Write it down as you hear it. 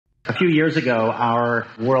A few years ago, our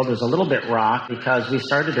world was a little bit rocked because we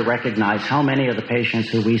started to recognize how many of the patients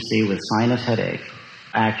who we see with sinus headache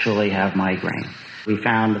actually have migraine. We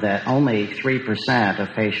found that only 3%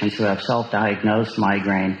 of patients who have self-diagnosed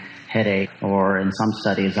migraine headache, or in some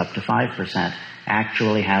studies up to 5%,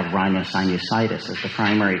 actually have rhinosinusitis as the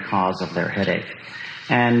primary cause of their headache.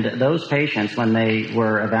 And those patients, when they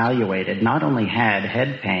were evaluated, not only had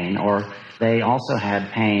head pain, or they also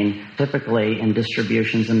had pain typically in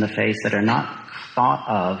distributions in the face that are not thought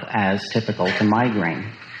of as typical to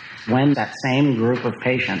migraine. When that same group of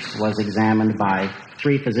patients was examined by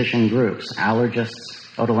 3 physician groups, allergists,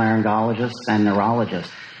 otolaryngologists, and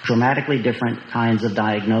neurologists, dramatically different kinds of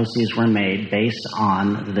diagnoses were made based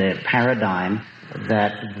on the paradigm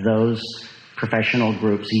that those professional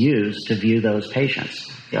groups used to view those patients.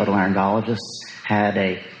 The otolaryngologists had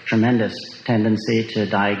a tremendous tendency to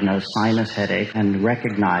diagnose sinus headache and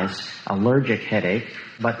recognized allergic headache,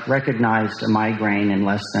 but recognized a migraine in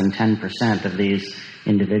less than 10% of these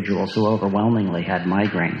individuals who overwhelmingly had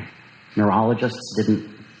migraine. Neurologists didn't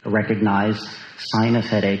recognize sinus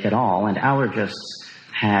headache at all, and allergists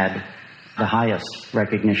had the highest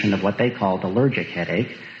recognition of what they called allergic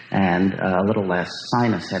headache and a little less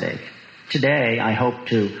sinus headache. Today, I hope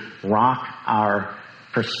to rock our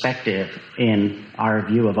perspective in our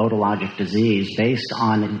view of otologic disease based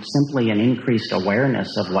on simply an increased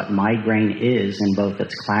awareness of what migraine is in both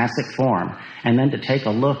its classic form, and then to take a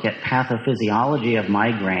look at pathophysiology of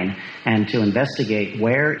migraine and to investigate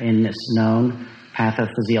where in this known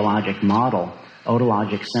pathophysiologic model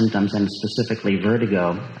otologic symptoms, and specifically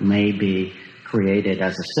vertigo, may be created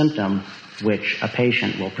as a symptom which a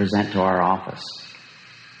patient will present to our office.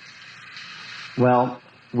 Well,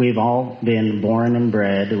 we've all been born and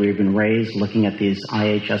bred, we've been raised looking at these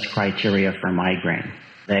IHS criteria for migraine.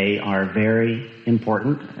 They are very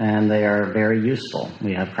important and they are very useful.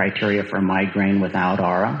 We have criteria for migraine without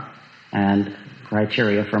aura and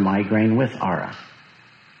criteria for migraine with aura.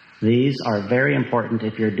 These are very important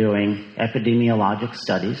if you're doing epidemiologic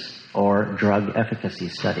studies or drug efficacy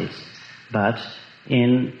studies. But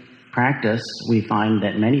in practice, we find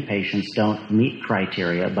that many patients don't meet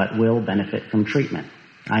criteria but will benefit from treatment.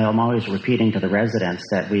 I am always repeating to the residents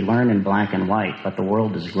that we learn in black and white, but the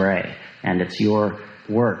world is gray, and it's your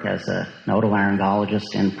work as an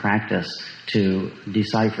otolaryngologist in practice to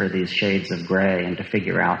decipher these shades of gray and to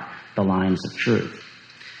figure out the lines of truth.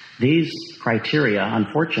 These criteria,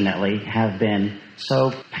 unfortunately, have been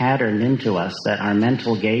so patterned into us that our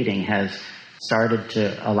mental gating has started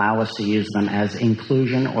to allow us to use them as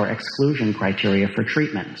inclusion or exclusion criteria for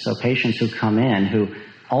treatment. So patients who come in who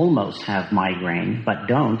almost have migraine but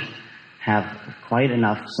don't have quite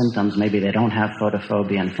enough symptoms, maybe they don't have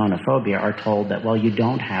photophobia and phonophobia, are told that, well, you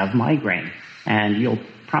don't have migraine, and you'll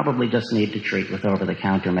probably just need to treat with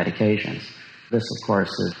over-the-counter medications. This, of course,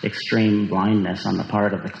 is extreme blindness on the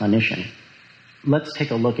part of the clinician. Let's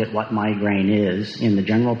take a look at what migraine is in the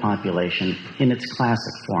general population in its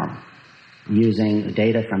classic form, using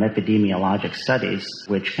data from epidemiologic studies,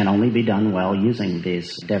 which can only be done well using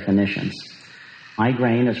these definitions.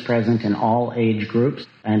 Migraine is present in all age groups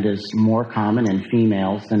and is more common in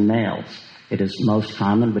females than males. It is most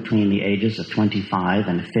common between the ages of 25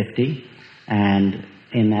 and 50, and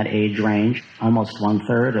in that age range, almost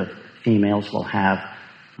 1/3 of females will have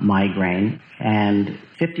migraine, and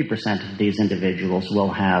 50% of these individuals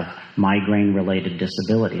will have migraine-related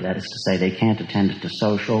disability. That is to say, they can't attend to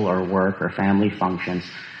social or work or family functions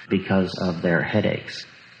because of their headaches.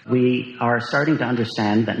 We are starting to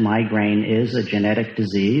understand that migraine is a genetic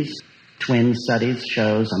disease. Twin studies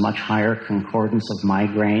shows a much higher concordance of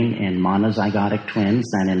migraine in monozygotic twins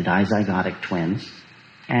than in dizygotic twins.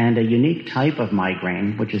 And a unique type of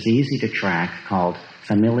migraine, which is easy to track, called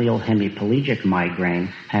familial hemiplegic migraine,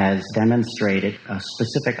 has demonstrated a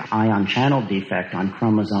specific ion channel defect on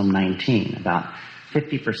chromosome 19. About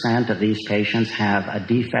 50% of these patients have a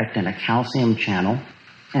defect in a calcium channel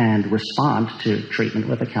and respond to treatment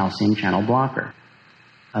with a calcium channel blocker.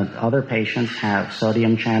 Other patients have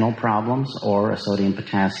sodium channel problems or a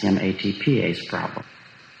sodium-potassium ATPase problem.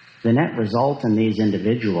 The net result in these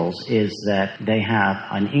individuals is that they have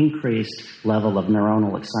an increased level of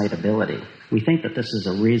neuronal excitability. We think that this is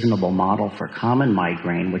a reasonable model for common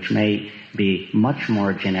migraine, which may be much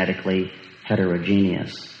more genetically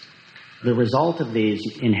heterogeneous. The result of these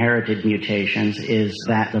inherited mutations is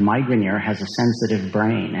that the migraineur has a sensitive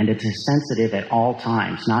brain, and it is sensitive at all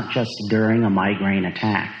times, not just during a migraine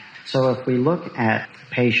attack. So if we look at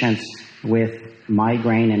patients with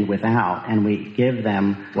migraine and without, and we give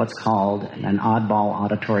them what's called an oddball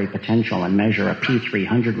auditory potential and measure a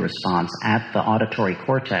P300 response at the auditory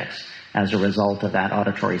cortex, as a result of that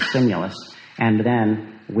auditory stimulus. And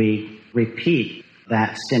then we repeat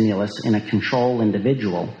that stimulus in a control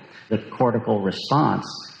individual. The cortical response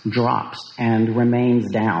drops and remains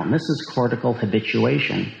down. This is cortical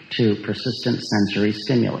habituation to persistent sensory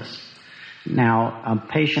stimulus. Now, a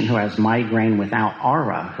patient who has migraine without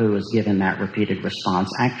aura, who is given that repeated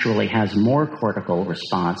response, actually has more cortical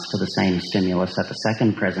response to the same stimulus at the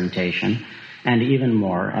second presentation, and even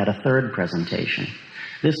more at a third presentation.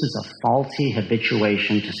 This is a faulty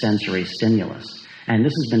habituation to sensory stimulus, and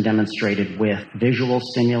this has been demonstrated with visual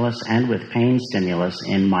stimulus and with pain stimulus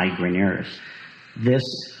in migraineurs. This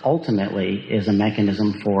ultimately is a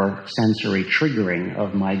mechanism for sensory triggering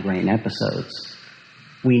of migraine episodes.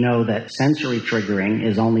 We know that sensory triggering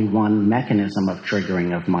is only one mechanism of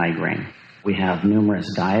triggering of migraine. We have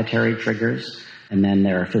numerous dietary triggers, and then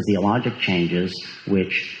there are physiologic changes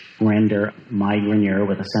which render migraineur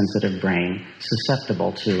with a sensitive brain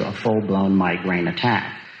susceptible to a full-blown migraine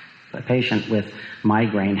attack. A patient with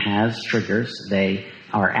migraine has triggers. They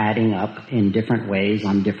are adding up in different ways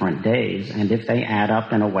on different days, and if they add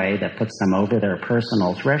up in a way that puts them over their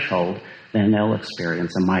personal threshold, then they'll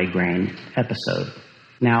experience a migraine episode.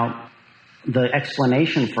 Now, the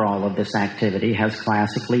explanation for all of this activity has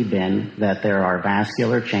classically been that there are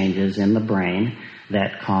vascular changes in the brain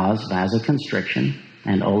that cause vasoconstriction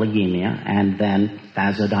and oligemia, and then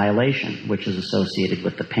vasodilation, which is associated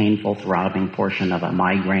with the painful throbbing portion of a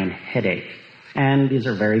migraine headache. And these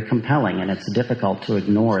are very compelling, and it's difficult to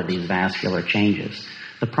ignore these vascular changes.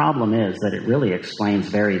 The problem is that it really explains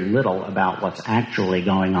very little about what's actually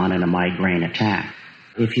going on in a migraine attack.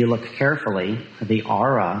 If you look carefully, the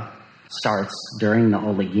aura starts during the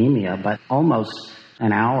oligemia, but almost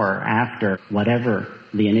an hour after whatever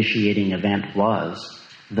the initiating event was,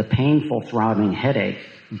 the painful throbbing headache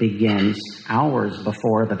begins hours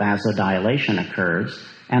before the vasodilation occurs,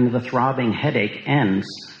 and the throbbing headache ends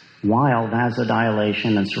while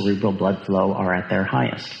vasodilation and cerebral blood flow are at their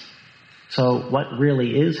highest. So what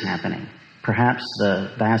really is happening? Perhaps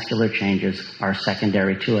the vascular changes are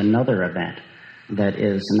secondary to another event that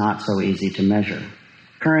is not so easy to measure.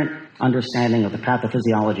 Current understanding of the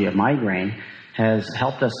pathophysiology of migraine has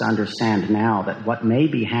helped us to understand now that what may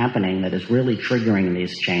be happening that is really triggering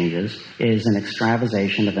these changes is an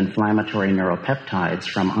extravasation of inflammatory neuropeptides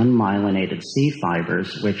from unmyelinated C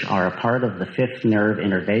fibers, which are a part of the fifth nerve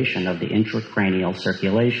innervation of the intracranial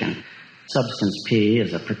circulation. Substance P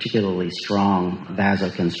is a particularly strong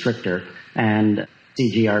vasoconstrictor, and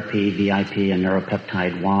CGRP, VIP, and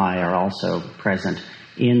neuropeptide Y are also present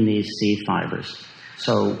in these C fibers.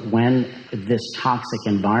 So when this toxic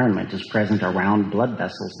environment is present around blood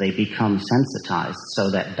vessels, they become sensitized so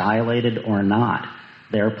that dilated or not,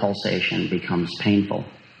 their pulsation becomes painful.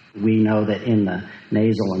 We know that in the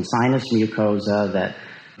nasal and sinus mucosa that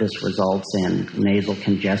this results in nasal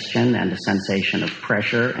congestion and a sensation of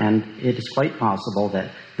pressure, and it is quite possible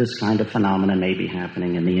that this kind of phenomena may be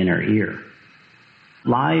happening in the inner ear.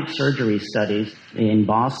 Live surgery studies in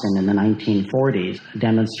Boston in the 1940s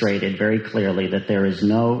demonstrated very clearly that there is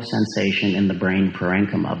no sensation in the brain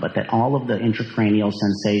parenchyma, but that all of the intracranial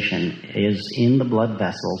sensation is in the blood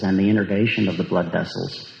vessels and the innervation of the blood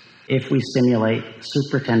vessels. If we stimulate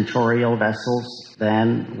supratentorial vessels,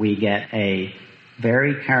 then we get a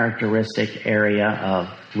very characteristic area of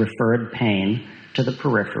referred pain to the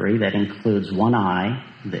periphery that includes one eye,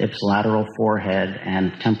 the ipsilateral forehead,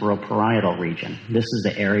 and temporal parietal region. This is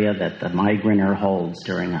the area that the migraineur holds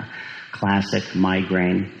during a classic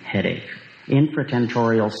migraine headache.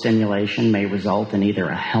 Infratentorial stimulation may result in either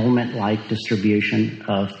a helmet-like distribution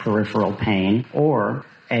of peripheral pain or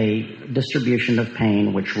a distribution of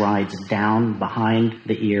pain which rides down behind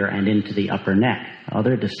the ear and into the upper neck.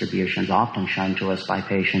 Other distributions often shown to us by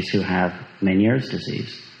patients who have Meniere's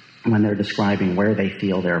disease when they're describing where they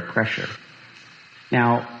feel their pressure.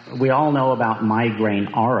 Now, we all know about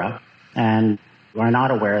migraine aura, and we're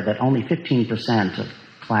not aware that only 15% of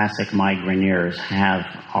classic migraineurs have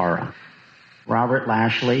aura. Robert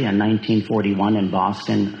Lashley in 1941 in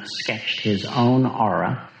Boston sketched his own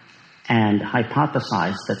aura and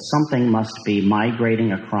hypothesized that something must be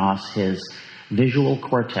migrating across his visual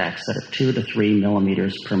cortex at 2 to 3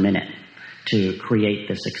 millimeters per minute to create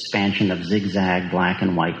this expansion of zigzag black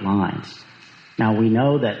and white lines. Now, we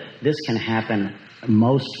know that this can happen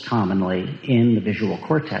most commonly in the visual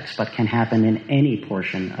cortex, but can happen in any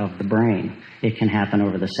portion of the brain. It can happen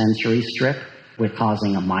over the sensory strip, with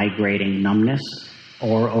causing a migrating numbness,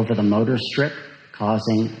 or over the motor strip,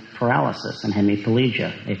 causing paralysis and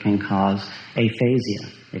hemiplegia. It can cause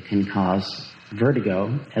aphasia. It can cause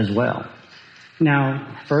vertigo as well.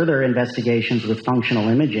 Now, further investigations with functional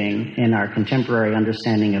imaging in our contemporary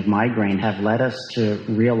understanding of migraine have led us to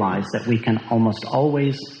realize that we can almost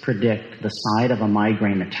always predict the side of a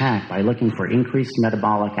migraine attack by looking for increased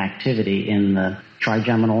metabolic activity in the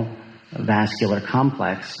trigeminal vascular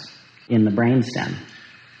complex in the brainstem.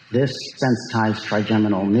 This sensitized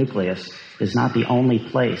trigeminal nucleus is not the only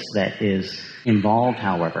place that is involved,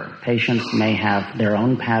 however. Patients may have their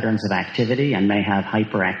own patterns of activity and may have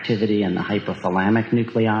hyperactivity in the hypothalamic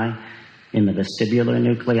nuclei, in the vestibular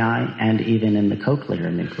nuclei, and even in the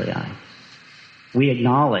cochlear nuclei. We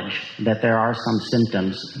acknowledge that there are some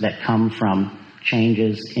symptoms that come from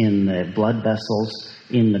changes in the blood vessels,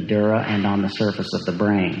 in the dura, and on the surface of the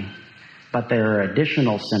brain. But there are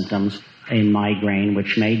additional symptoms in migraine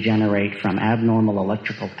which may generate from abnormal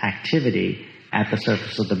electrical activity at the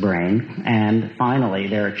surface of the brain. And finally,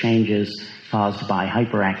 there are changes caused by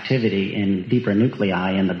hyperactivity in deeper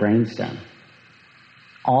nuclei in the brainstem.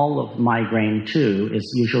 All of migraine, too, is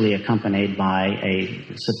usually accompanied by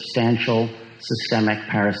a substantial systemic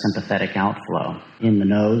parasympathetic outflow. In the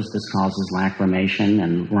nose, this causes lacrimation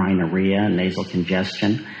and rhinorrhea and nasal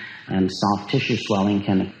congestion, and soft tissue swelling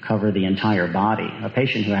can cover the entire body. A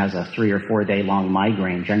patient who has a 3 or 4 day long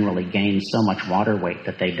migraine generally gains so much water weight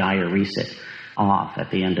that they diurese it off at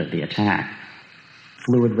the end of the attack.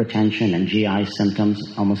 Fluid retention and GI symptoms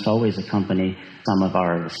almost always accompany some of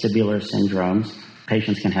our vestibular syndromes.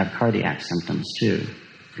 Patients can have cardiac symptoms too.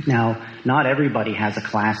 Now, not everybody has a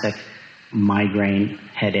classic migraine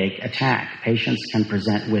headache attack. Patients can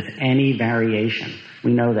present with any variation.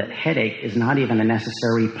 We know that headache is not even a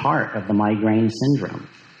necessary part of the migraine syndrome,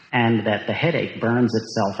 and that the headache burns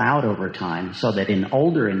itself out over time, so that in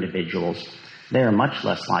older individuals, they are much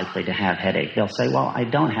less likely to have headache. They'll say, well, I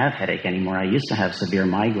don't have headache anymore. I used to have severe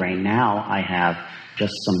migraine. Now I have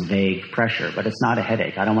just some vague pressure, but it's not a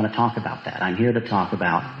headache. I don't want to talk about that. I'm here to talk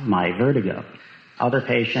about my vertigo. Other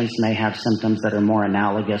patients may have symptoms that are more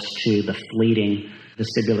analogous to the fleeting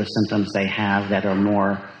vestibular symptoms they have that are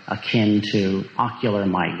more akin to ocular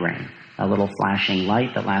migraine, a little flashing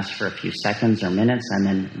light that lasts for a few seconds or minutes and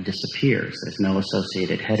then disappears. There's no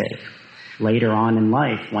associated headache. Later on in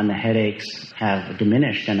life, when the headaches have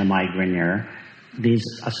diminished in a migraineur, these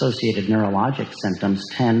associated neurologic symptoms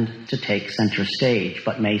tend to take center stage,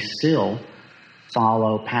 but may still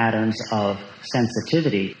follow patterns of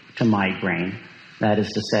sensitivity to migraine. That is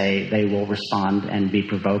to say, they will respond and be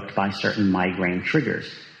provoked by certain migraine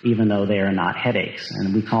triggers, even though they are not headaches.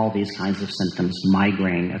 And we call these kinds of symptoms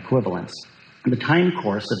migraine equivalents. The time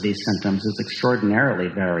course of these symptoms is extraordinarily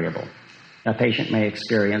variable. A patient may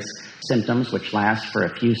experience symptoms which last for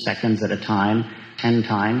a few seconds at a time, 10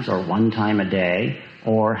 times or 1 time a day,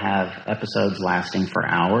 or have episodes lasting for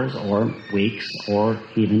hours or weeks or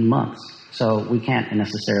even months. So we can't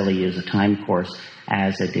necessarily use a time course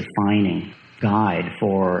as a defining guide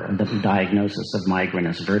for the diagnosis of migraine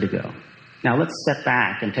as vertigo. Now let's step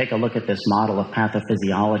back and take a look at this model of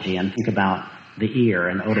pathophysiology and think about the ear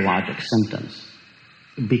and otologic symptoms.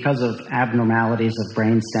 Because of abnormalities of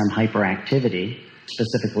brainstem hyperactivity,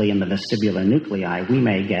 specifically in the vestibular nuclei, we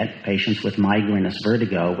may get patients with migrainous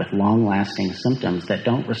vertigo with long-lasting symptoms that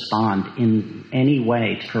don't respond in any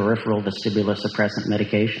way to peripheral vestibular suppressant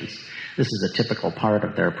medications. This is a typical part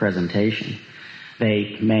of their presentation.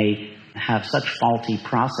 They may have such faulty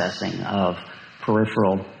processing of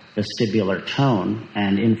peripheral vestibular tone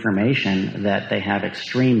and information that they have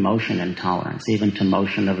extreme motion intolerance, even to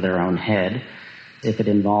motion of their own head. If it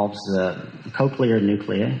involves the cochlear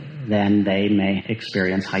nuclei, then they may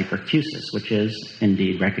experience hyperacusis, which is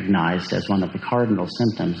indeed recognized as one of the cardinal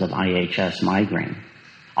symptoms of IHS migraine.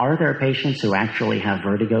 Are there patients who actually have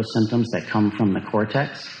vertigo symptoms that come from the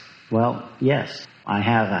cortex? Well, yes. I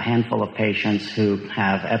have a handful of patients who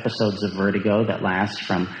have episodes of vertigo that last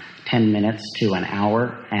from 10 minutes to an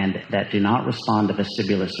hour and that do not respond to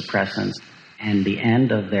vestibular suppressants, and the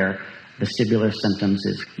end of their vestibular symptoms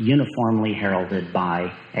is uniformly heralded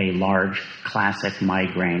by a large classic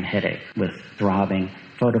migraine headache with throbbing,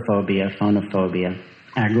 photophobia, phonophobia,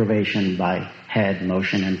 aggravation by head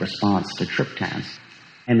motion in response to triptans.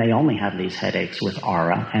 And they only have these headaches with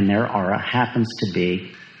aura, and their aura happens to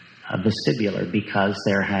be vestibular because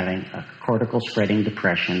they're having a cortical spreading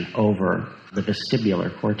depression over the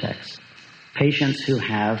vestibular cortex. Patients who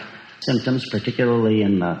have symptoms, particularly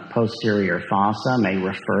in the posterior fossa, may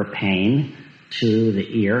refer pain to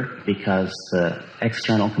the ear because the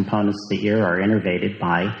external components of the ear are innervated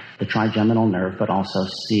by the trigeminal nerve, but also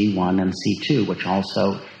C1 and C2, which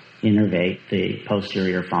also innervate the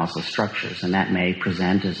posterior fossa structures, and that may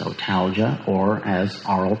present as otalgia or as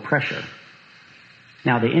aural pressure.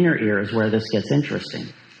 Now, the inner ear is where this gets interesting.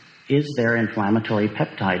 is there inflammatory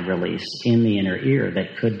peptide release in the inner ear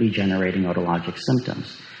that could be generating otologic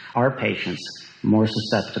symptoms? Are patients more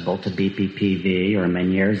susceptible to BPPV or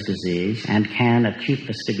Menieres disease, and can acute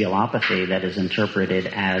vestibulopathy that is interpreted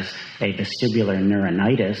as a vestibular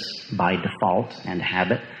neuronitis by default and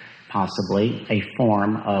habit, possibly a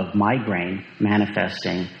form of migraine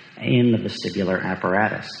manifesting in the vestibular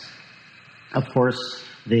apparatus? Of course,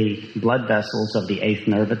 the blood vessels of the eighth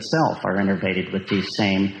nerve itself are innervated with these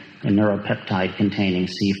same neuropeptide-containing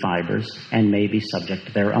C fibers and may be subject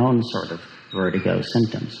to their own sort of vertigo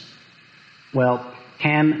symptoms. Well,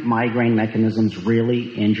 can migraine mechanisms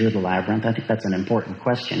really injure the labyrinth? I think that's an important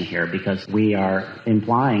question here, because we are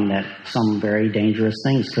implying that some very dangerous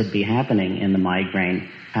things could be happening in the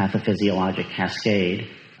migraine pathophysiologic cascade,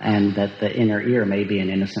 and that the inner ear may be an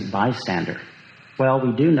innocent bystander. Well,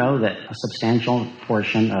 we do know that a substantial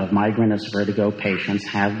portion of migrainous vertigo patients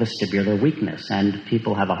have vestibular weakness, and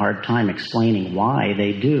people have a hard time explaining why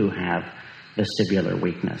they do have vestibular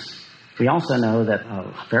weakness. We also know that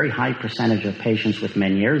a very high percentage of patients with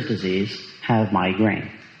Meniere's disease have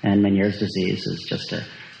migraine, and Meniere's disease is just a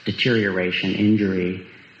deterioration, injury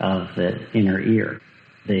of the inner ear.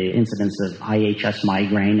 The incidence of IHS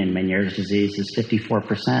migraine and Meniere's disease is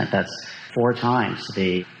 54%. That's 4 times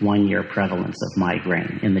the 1-year prevalence of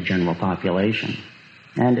migraine in the general population.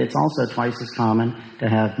 And it's also twice as common to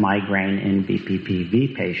have migraine in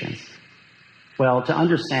BPPV patients. Well, to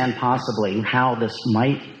understand possibly how this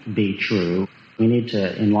might be true, we need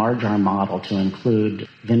to enlarge our model to include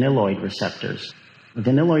vanilloid receptors.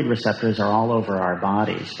 Vanilloid receptors are all over our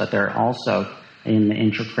bodies, but they're also in the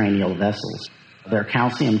intracranial vessels. They're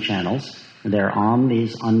calcium channels. They're on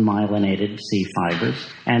these unmyelinated C fibers,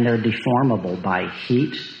 and they're deformable by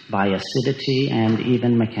heat, by acidity, and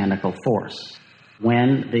even mechanical force.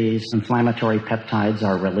 When these inflammatory peptides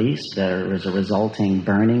are released, there is a resulting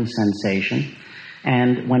burning sensation.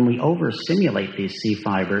 And when we overstimulate these C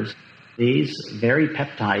fibers, these very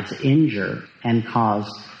peptides injure and cause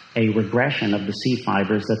a regression of the C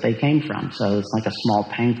fibers that they came from. So it's like a small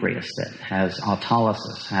pancreas that has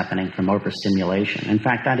autolysis happening from overstimulation. In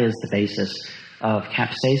fact, that is the basis of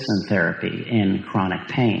capsaicin therapy in chronic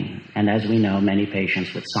pain. And as we know, many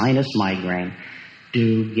patients with sinus migraine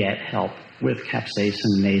do get help with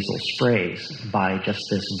capsaicin nasal sprays by just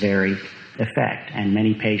this very effect. And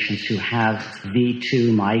many patients who have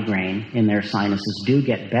V2 migraine in their sinuses do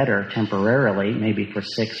get better temporarily, maybe for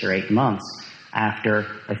 6 or 8 months after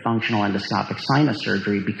a functional endoscopic sinus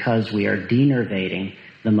surgery, because we are denervating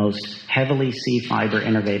the most heavily C fiber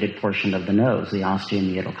innervated portion of the nose, the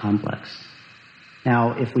osteomeatal complex.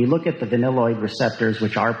 Now, if we look at the vanilloid receptors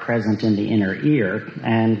which are present in the inner ear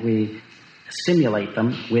and we stimulate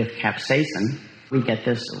them with capsaicin, we get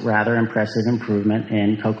this rather impressive improvement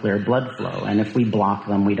in cochlear blood flow. And if we block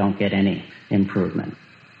them, we don't get any improvement.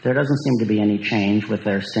 There doesn't seem to be any change with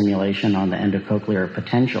their stimulation on the endocochlear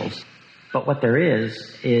potentials. But what there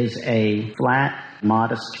is a flat,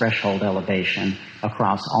 modest threshold elevation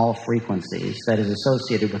across all frequencies that is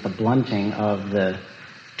associated with a blunting of the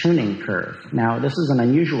tuning curve. Now, this is an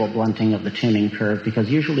unusual blunting of the tuning curve, because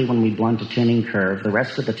usually when we blunt a tuning curve, the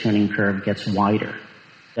rest of the tuning curve gets wider.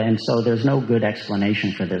 And so there's no good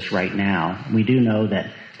explanation for this right now. We do know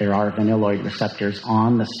that there are vanilloid receptors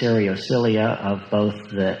on the stereocilia of both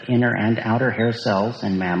the inner and outer hair cells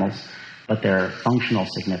in mammals, but their functional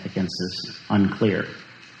significance is unclear.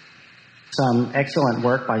 Some excellent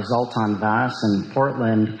work by Zoltan Vass in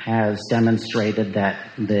Portland has demonstrated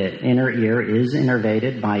that the inner ear is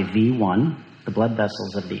innervated by V1, the blood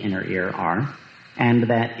vessels of the inner ear are, and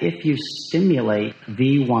that if you stimulate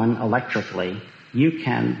V1 electrically, you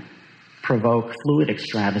can provoke fluid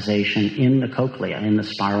extravasation in the cochlea, in the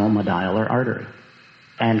spiral medullary artery.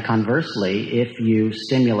 And conversely, if you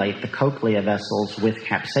stimulate the cochlea vessels with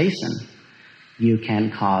capsaicin, you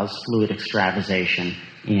can cause fluid extravasation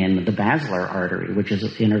in the basilar artery, which is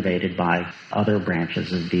innervated by other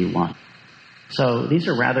branches of V1. So these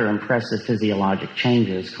are rather impressive physiologic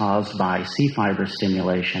changes caused by C fiber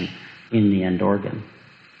stimulation in the end organ.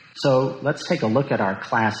 So let's take a look at our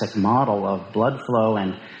classic model of blood flow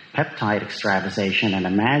and peptide extravasation and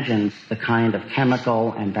imagine the kind of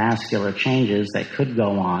chemical and vascular changes that could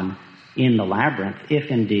go on in the labyrinth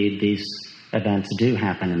if indeed these events do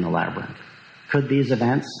happen in the labyrinth. Could these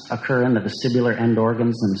events occur in the vestibular end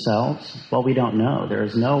organs themselves? Well, we don't know. There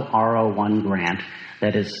is no R01 grant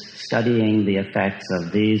that is studying the effects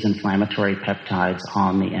of these inflammatory peptides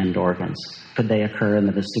on the end organs. Could they occur in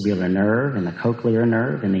the vestibular nerve, in the cochlear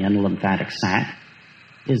nerve, in the endolymphatic sac?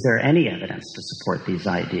 Is there any evidence to support these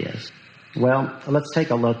ideas? Well, let's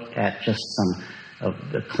take a look at just some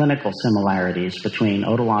of the clinical similarities between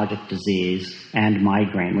otologic disease and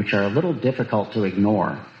migraine, which are a little difficult to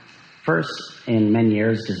ignore. First, in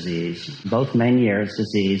Meniere's disease, both Meniere's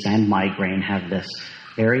disease and migraine have this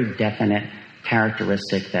very definite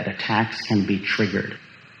characteristic that attacks can be triggered.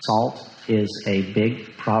 Salt is a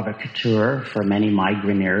big provocateur for many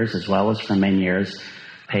migraineurs as well as for Meniere's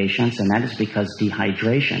patients, and that is because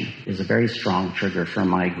dehydration is a very strong trigger for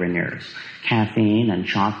migraineurs. Caffeine and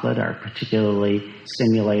chocolate are particularly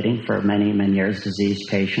stimulating for many Meniere's disease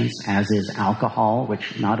patients, as is alcohol,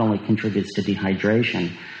 which not only contributes to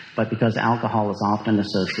dehydration, but because alcohol is often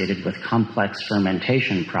associated with complex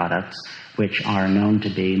fermentation products, which are known to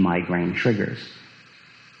be migraine triggers.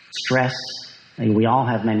 Stress. We all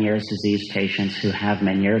have Meniere's disease patients who have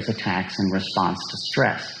Meniere's attacks in response to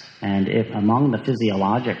stress. And if among the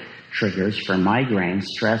physiologic triggers for migraine,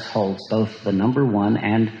 stress holds both the number 1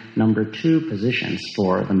 and number 2 positions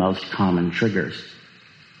for the most common triggers.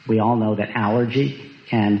 We all know that allergy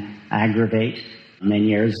can aggravate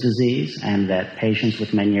Meniere's disease, and that patients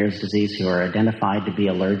with Meniere's disease who are identified to be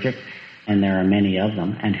allergic, and there are many of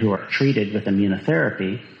them, and who are treated with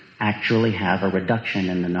immunotherapy, actually have a reduction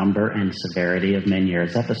in the number and severity of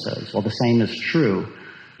Meniere's episodes. Well, the same is true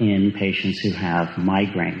in patients who have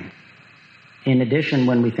migraine. In addition,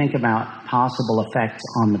 when we think about possible effects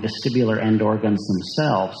on the vestibular end organs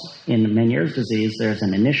themselves, in Meniere's disease, there's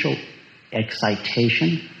an initial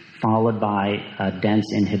excitation followed by a dense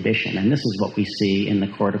inhibition. And this is what we see in the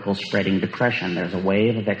cortical spreading depression. There's a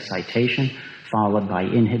wave of excitation followed by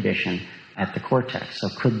inhibition at the cortex. So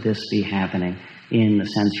could this be happening in the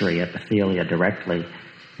sensory epithelia directly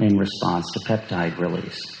in response to peptide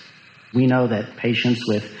release? We know that patients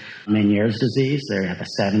with Meniere's disease, they have a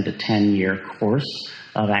 7 to 10 year course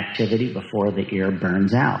of activity before the ear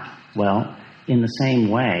burns out. Well, in the same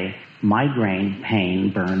way, migraine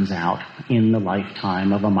pain burns out in the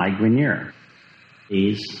lifetime of a migraineur.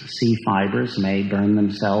 These C fibers may burn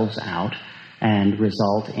themselves out and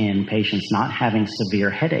result in patients not having severe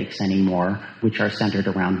headaches anymore, which are centered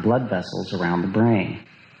around blood vessels around the brain.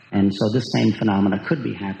 And so this same phenomena could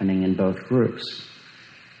be happening in both groups.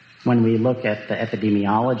 When we look at the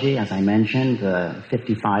epidemiology, as I mentioned,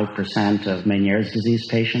 55% of Meniere's disease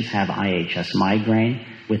patients have IHS migraine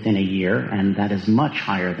within a year, and that is much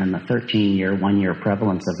higher than the 13-year, 1-year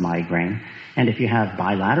prevalence of migraine. And if you have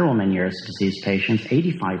bilateral Meniere's disease patients,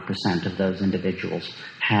 85% of those individuals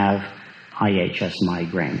have IHS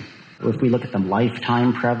migraine. If we look at the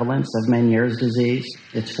lifetime prevalence of Meniere's disease,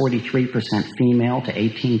 it's 43% female to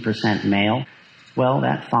 18% male. Well,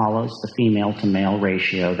 that follows the female to male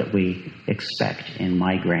ratio that we expect in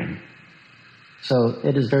migraine. So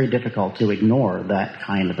it is very difficult to ignore that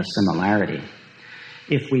kind of a similarity.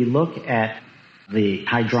 If we look at the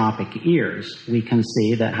hydropic ears, we can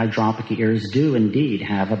see that hydropic ears do indeed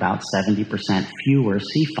have about 70% fewer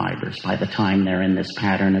C fibers by the time they're in this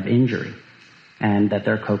pattern of injury, and that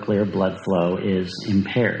their cochlear blood flow is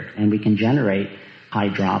impaired. And we can generate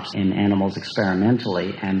hydrops in animals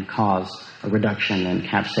experimentally and cause a reduction in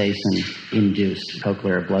capsaicin-induced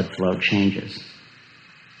cochlear blood flow changes.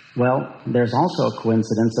 Well, there's also a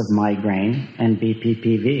coincidence of migraine and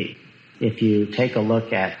BPPV. If you take a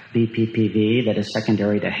look at BPPV that is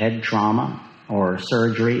secondary to head trauma or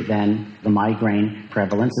surgery, then the migraine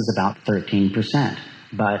prevalence is about 13%.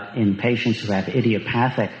 But in patients who have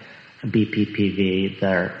idiopathic BPPV,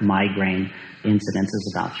 their migraine incidence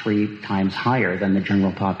is about 3 times higher than the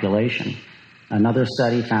general population. Another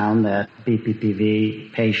study found that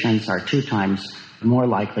BPPV patients are 2 times more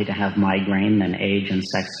likely to have migraine than age and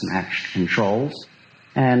sex-matched controls,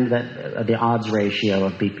 and that the odds ratio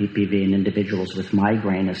of BPPV in individuals with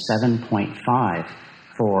migraine is 7.5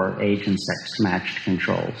 for age and sex-matched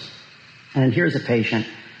controls. And here's a patient.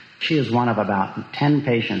 She is one of about 10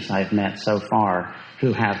 patients I've met so far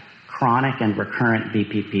who have chronic and recurrent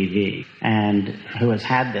BPPV, and who has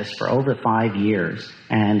had this for over 5 years,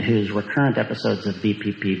 and whose recurrent episodes of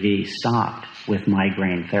BPPV stopped with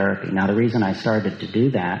migraine therapy. Now, the reason I started to do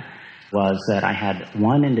that was that I had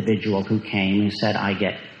one individual who came who said, I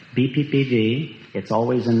get BPPV, it's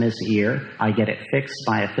always in this ear, I get it fixed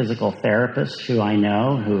by a physical therapist who I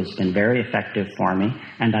know, who has been very effective for me,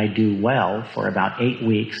 and I do well for about 8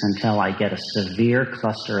 weeks until I get a severe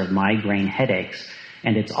cluster of migraine headaches.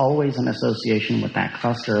 And it's always in association with that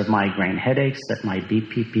cluster of migraine headaches that my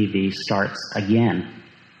BPPV starts again.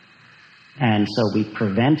 And so we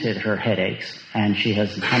prevented her headaches, and she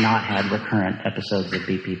has not had recurrent episodes of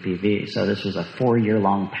BPPV. So this was a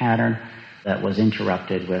 4-year-long pattern that was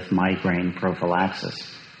interrupted with migraine prophylaxis.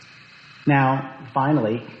 Now,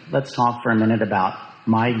 finally, let's talk for a minute about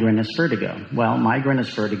migrainous vertigo. Well,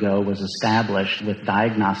 migrainous vertigo was established with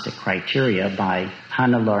diagnostic criteria by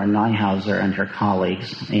Hannelore Neuhauser and her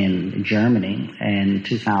colleagues in Germany in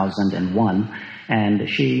 2001, and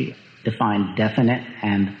she defined definite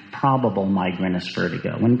and probable migrainous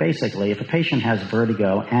vertigo. When basically, if a patient has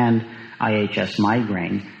vertigo and IHS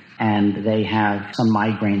migraine, and they have some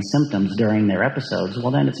migraine symptoms during their episodes,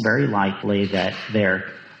 well, then it's very likely that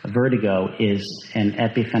their vertigo is an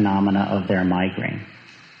epiphenomena of their migraine.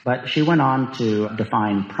 But she went on to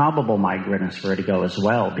define probable migrainous vertigo as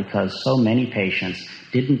well, because so many patients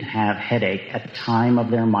didn't have headache at the time of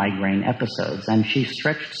their migraine episodes. And she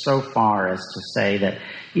stretched so far as to say that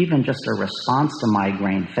even just a response to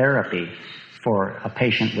migraine therapy for a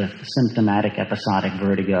patient with symptomatic episodic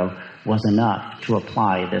vertigo was enough to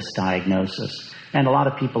apply this diagnosis. And a lot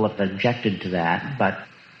of people have objected to that, but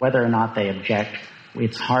whether or not they object,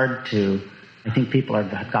 it's hard to, I think people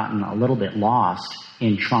have gotten a little bit lost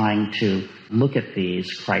in trying to look at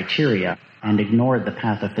these criteria and ignored the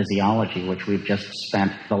pathophysiology, which we've just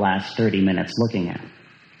spent the last 30 minutes looking at.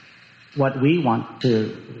 What we want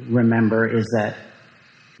to remember is that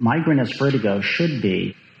migrainous vertigo should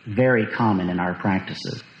be very common in our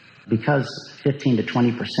practices. Because 15 to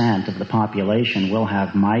 20% of the population will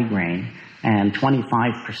have migraine, and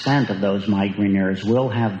 25% of those migraineurs will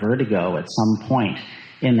have vertigo at some point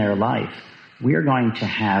in their life, we are going to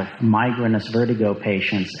have migrainous vertigo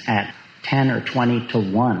patients at 10 or 20 to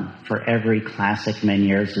 1 for every classic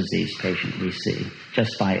Meniere's disease patient we see,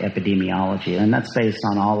 just by epidemiology. And that's based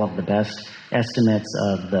on all of the best estimates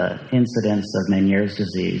of the incidence of Meniere's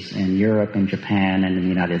disease in Europe and Japan and in the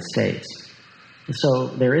United States. So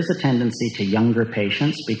there is a tendency to younger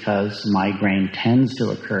patients because migraine tends to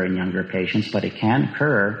occur in younger patients, but it can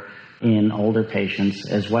occur in older patients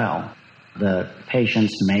as well. The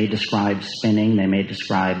patients may describe spinning, they may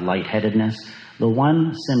describe lightheadedness. The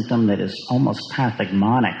one symptom that is almost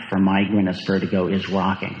pathognomonic for migrainous vertigo is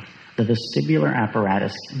rocking. The vestibular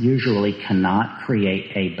apparatus usually cannot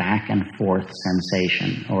create a back and forth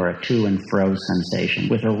sensation or a to and fro sensation,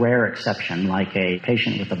 with a rare exception like a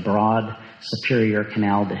patient with a broad superior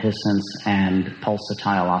canal dehiscence and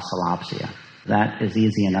pulsatile oscillopsia. That is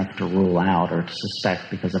easy enough to rule out or to suspect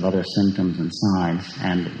because of other symptoms and signs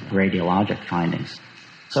and radiologic findings.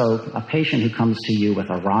 So a patient who comes to you with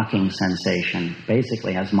a rocking sensation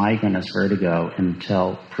basically has migrainous vertigo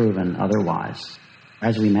until proven otherwise.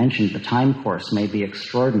 As we mentioned, the time course may be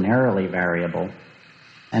extraordinarily variable,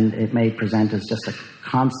 and it may present as just a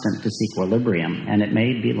constant disequilibrium, and it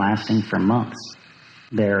may be lasting for months.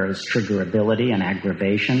 There is triggerability and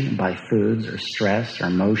aggravation by foods or stress or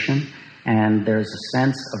motion, and there's a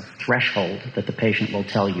sense of threshold that the patient will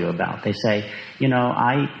tell you about. They say,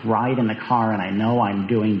 I ride in the car and I know I'm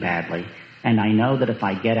doing badly, and I know that if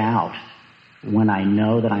I get out, when I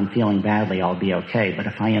know that I'm feeling badly, I'll be okay. But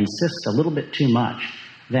if I insist a little bit too much,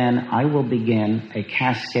 then I will begin a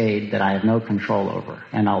cascade that I have no control over,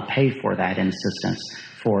 and I'll pay for that insistence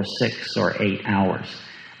for 6 or 8 hours.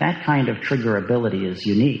 That kind of triggerability is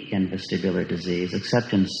unique in vestibular disease,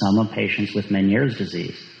 except in some patients with Meniere's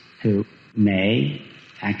disease, who may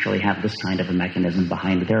actually have this kind of a mechanism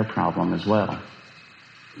behind their problem as well.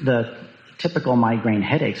 The typical migraine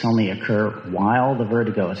headaches only occur while the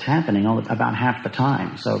vertigo is happening, about half the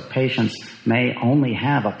time. So patients may only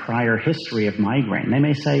have a prior history of migraine. They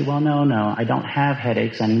may say, well, no, I don't have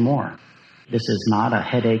headaches anymore. This is not a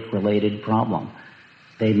headache-related problem.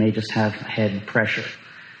 They may just have head pressure.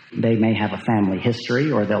 They may have a family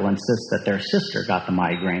history, or they'll insist that their sister got the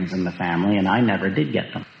migraines in the family and I never did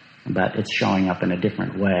get them. But it's showing up in a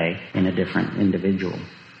different way in a different individual.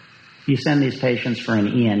 You send these patients for an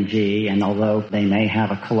ENG, and although they may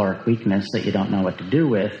have a caloric weakness that you don't know what to do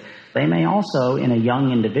with, they may also, in a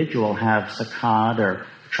young individual, have saccade or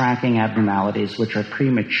tracking abnormalities which are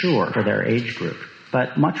premature for their age group.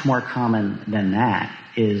 But much more common than that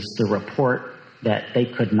is the report that they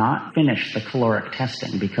could not finish the caloric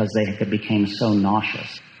testing because they became so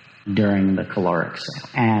nauseous during the calorics,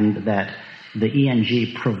 and that the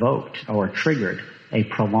ENG provoked or triggered a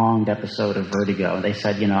prolonged episode of vertigo. They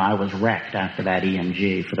said, I was wrecked after that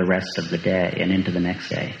ENG for the rest of the day and into the next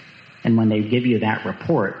day. And when they give you that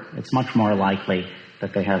report, it's much more likely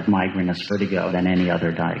that they have migrainous vertigo than any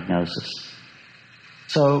other diagnosis.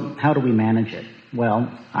 So how do we manage it? Well,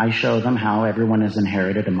 I show them how everyone has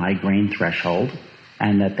inherited a migraine threshold,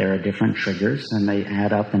 and that there are different triggers, and they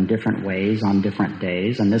add up in different ways on different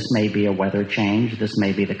days. And this may be a weather change. This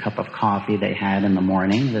may be the cup of coffee they had in the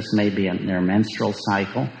morning. This may be their menstrual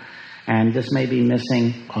cycle. And this may be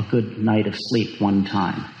missing a good night of sleep one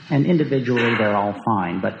time. And individually, they're all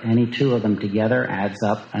fine, but any two of them together adds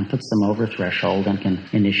up and puts them over threshold and can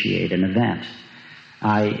initiate an event.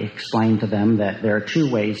 I explained to them that there are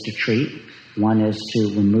two ways to treat. One is to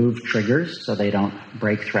remove triggers so they don't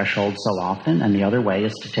break threshold so often, and the other way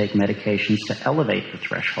is to take medications to elevate the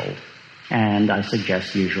threshold. And I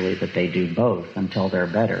suggest usually that they do both until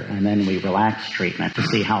they're better, and then we relax treatment to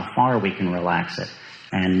see how far we can relax it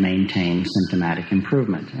and maintain symptomatic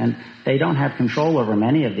improvement. And they don't have control over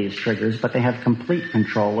many of these triggers, but they have complete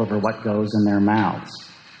control over what goes in their mouths.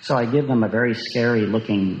 So I give them a very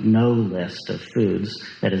scary-looking no list of foods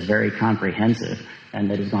that is very comprehensive and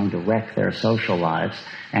that is going to wreck their social lives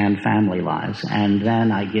and family lives. And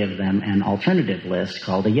then I give them an alternative list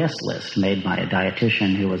called a yes list, made by a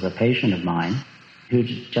dietitian who was a patient of mine, who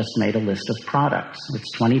just made a list of products.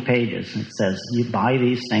 It's 20 pages. It says, you buy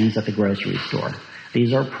these things at the grocery store.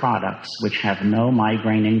 These are products which have no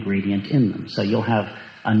migraine ingredient in them. So you'll have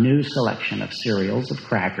a new selection of cereals, of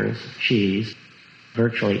crackers, cheese,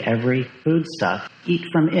 virtually every foodstuff. Eat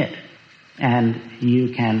from it, and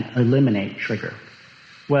you can eliminate trigger.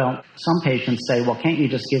 Well, some patients say, well, can't you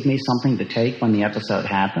just give me something to take when the episode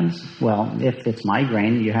happens? Well, if it's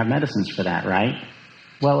migraine, you have medicines for that, right?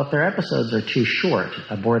 Well, if their episodes are too short,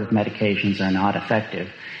 abortive medications are not effective.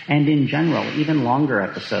 And in general, even longer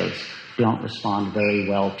episodes don't respond very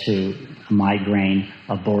well to migraine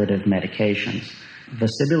abortive medications.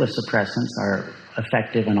 Vestibular suppressants are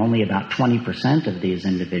effective in only about 20% of these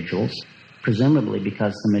individuals, presumably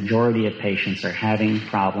because the majority of patients are having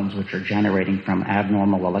problems which are generating from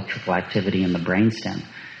abnormal electrical activity in the brainstem,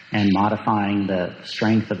 and modifying the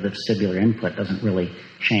strength of the vestibular input doesn't really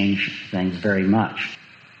change things very much.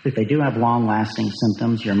 If they do have long-lasting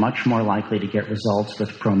symptoms, you're much more likely to get results with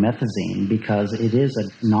promethazine because it is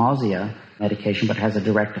a nausea medication but has a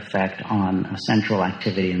direct effect on central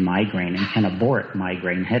activity in migraine and can abort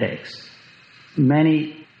migraine headaches.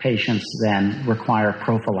 Many patients then require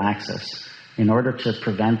prophylaxis. In order to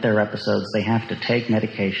prevent their episodes, they have to take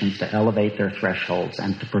medications to elevate their thresholds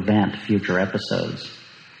and to prevent future episodes.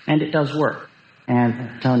 And it does work.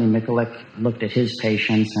 And Tony Mikulik looked at his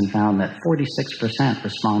patients and found that 46%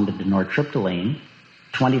 responded to nortriptyline,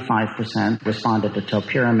 25% responded to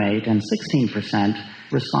topiramate, and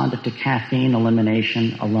 16% responded to caffeine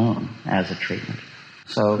elimination alone as a treatment.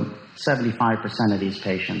 So 75% of these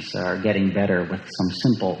patients are getting better with some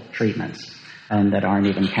simple treatments and that aren't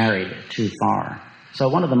even carried too far. So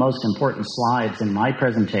one of the most important slides in my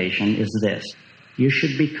presentation is this. You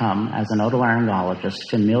should become, as an otolaryngologist,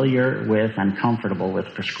 familiar with and comfortable with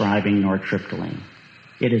prescribing nortriptyline.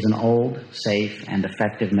 It is an old, safe, and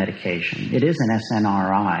effective medication. It is an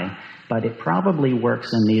SNRI, but it probably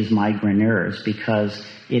works in these migraineurs because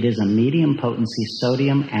it is a medium potency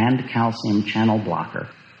sodium and calcium channel blocker.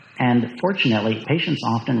 And fortunately, patients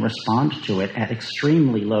often respond to it at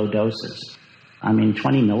extremely low doses.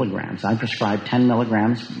 20 milligrams. I prescribe 10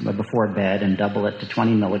 milligrams before bed and double it to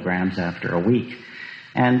 20 milligrams after a week.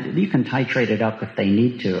 And you can titrate it up if they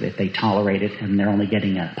need to. If they tolerate it and they're only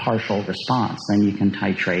getting a partial response, then you can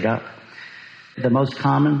titrate up. The most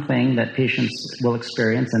common thing that patients will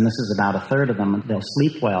experience, and this is about a third of them, they'll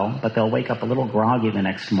sleep well, but they'll wake up a little groggy the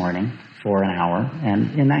next morning for an hour.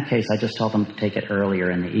 And in that case, I just tell them to take it earlier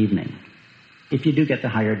in the evening. If you do get the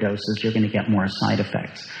higher doses, you're going to get more side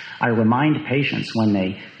effects. I remind patients when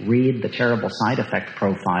they read the terrible side effect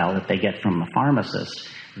profile that they get from the pharmacist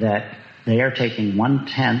that they are taking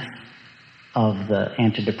 1/10 of the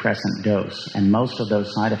antidepressant dose, and most of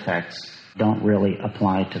those side effects don't really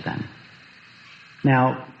apply to them.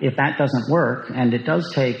 Now, if that doesn't work, and it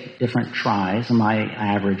does take different tries, my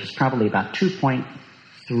average is probably about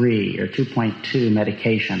 2.3 or 2.2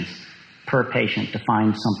 medications per patient to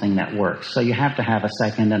find something that works. So you have to have a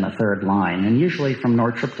second and a third line. And usually from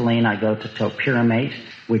nortriptyline, I go to topiramate,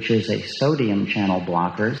 which is a sodium channel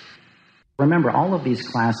blocker. Remember, all of these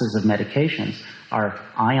classes of medications are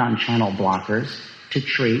ion channel blockers to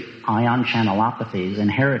treat ion channelopathies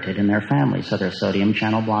inherited in their family. So they're sodium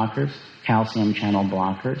channel blockers, calcium channel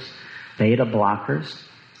blockers, beta blockers,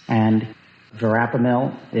 and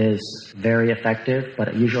verapamil is very effective,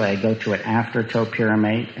 but usually I go to it after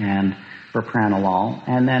topiramate and propranolol.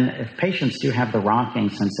 And then if patients do have the rocking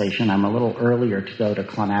sensation, I'm a little earlier to go to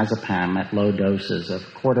clonazepam at low doses of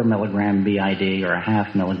 1/4 milligram BID or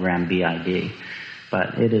 1/2 milligram BID.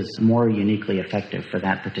 But it is more uniquely effective for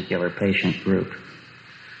that particular patient group.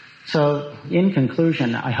 So in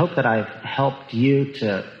conclusion, I hope that I've helped you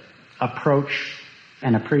to approach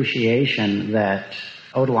an appreciation that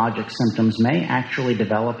otologic symptoms may actually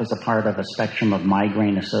develop as a part of a spectrum of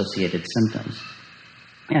migraine-associated symptoms.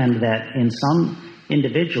 And that in some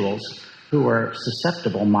individuals, who are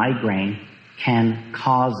susceptible, migraine can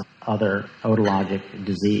cause other otologic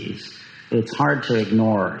disease. It's hard to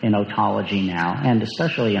ignore in otology now, and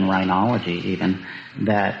especially in rhinology even,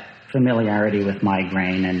 that familiarity with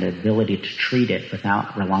migraine and the ability to treat it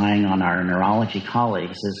without relying on our neurology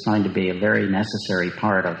colleagues is going to be a very necessary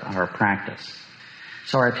part of our practice.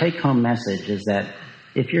 So our take-home message is that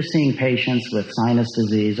if you're seeing patients with sinus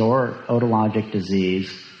disease or otologic disease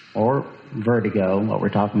or vertigo, what we're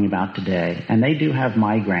talking about today, and they do have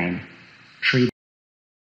migraine, treat